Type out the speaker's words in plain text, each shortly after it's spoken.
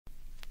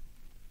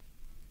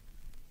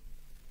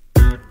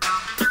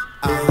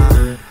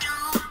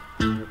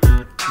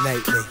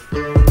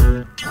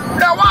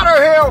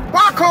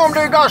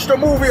watched a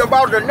movie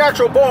about the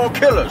natural born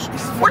killers.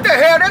 What the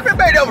hell? They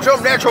made up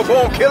some natural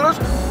born killers.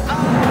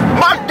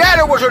 My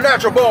daddy was a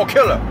natural born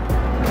killer.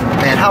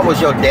 Man, how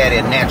was your daddy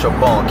a natural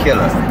born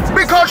killer?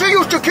 Because he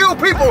used to kill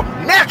people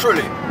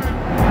naturally.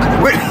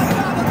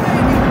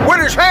 With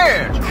his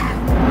hands.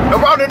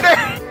 About the day.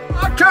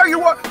 I tell you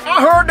what,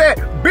 I heard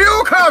that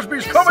Bill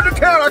Cosby's coming to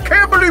town. I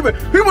can't believe it.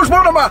 He was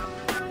one of my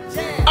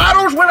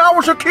idols when I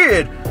was a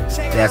kid.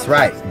 That's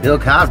right. Bill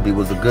Cosby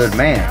was a good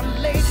man.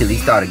 Till he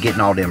started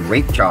getting all them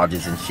rape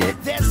charges and shit.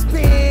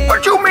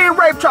 What you mean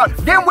rape charges?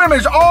 Them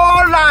women's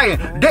all lying.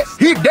 They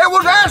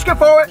was asking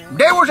for it.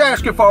 They was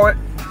asking for it.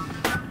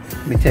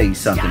 Let me tell you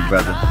something,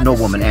 brother. No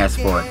woman asked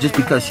for it. Just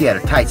because she had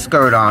a tight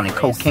skirt on and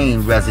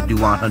cocaine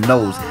residue on her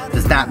nose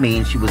does not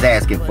mean she was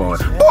asking for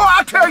it. Boy,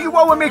 I tell you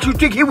what makes you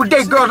think he would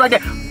date girls like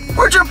that.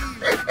 Richard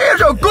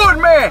is a good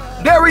man.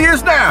 There he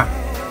is now.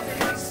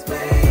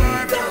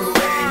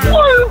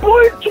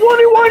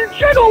 1.21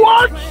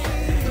 gigawatts.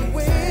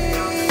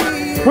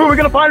 Where are we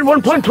going to find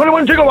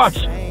 1.21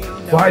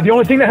 gigawatts? Why, the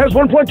only thing that has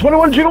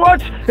 1.21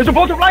 gigawatts is a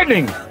bolt of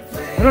lightning.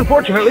 And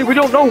unfortunately, we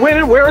don't know when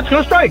and where it's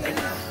going to strike.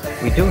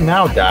 We do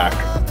now, Doc.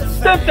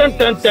 Dun, dun,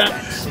 dun, dun.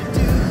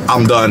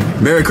 I'm done.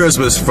 Merry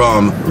Christmas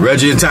from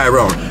Reggie and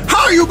Tyrone.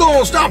 How are you going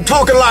to stop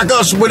talking like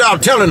us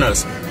without telling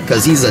us?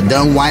 Because he's a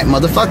dumb white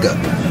motherfucker.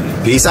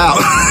 Peace out.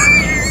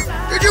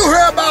 Did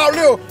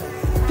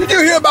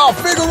you hear about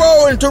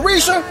Figaro and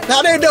Teresa?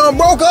 How they done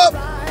broke up?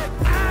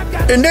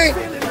 And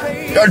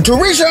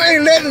Teresa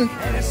ain't letting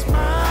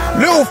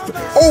little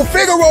old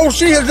Figaro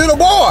see his little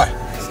boy.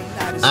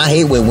 I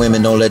hate when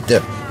women don't let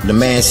the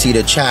man see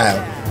the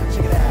child.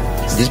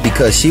 Just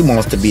because she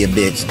wants to be a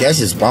bitch. That's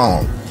just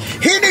wrong.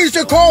 He needs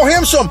to call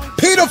him some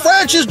Peter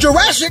Francis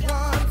Jurassic.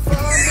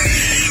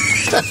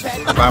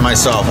 By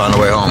myself on the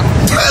way home.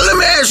 Let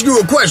me ask you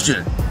a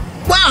question.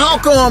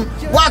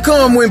 Why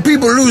come when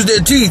people lose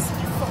their teeth,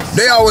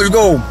 they always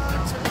go,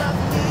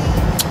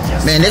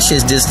 man, that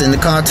shit's just in the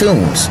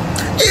cartoons.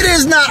 It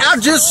is not. I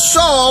just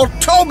saw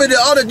Toby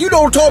you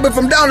know Toby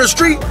from down the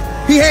street?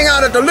 He hang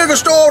out at the liquor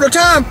store all the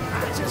time.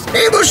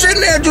 He was sitting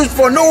there just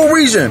for no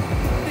reason.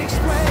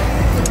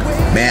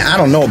 Man, I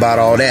don't know about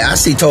all that. I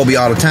see Toby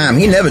all the time.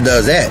 He never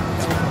does that.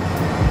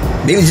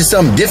 Maybe just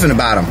something different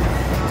about him.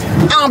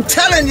 I'm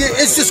telling you,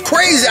 it's just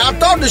crazy. I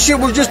thought this shit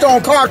was just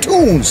on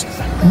cartoons.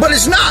 But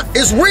it's not.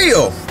 It's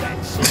real.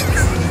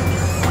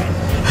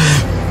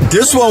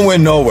 This one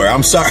went nowhere.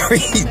 I'm sorry.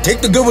 Take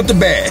the good with the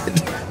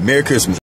bad. Merry Christmas.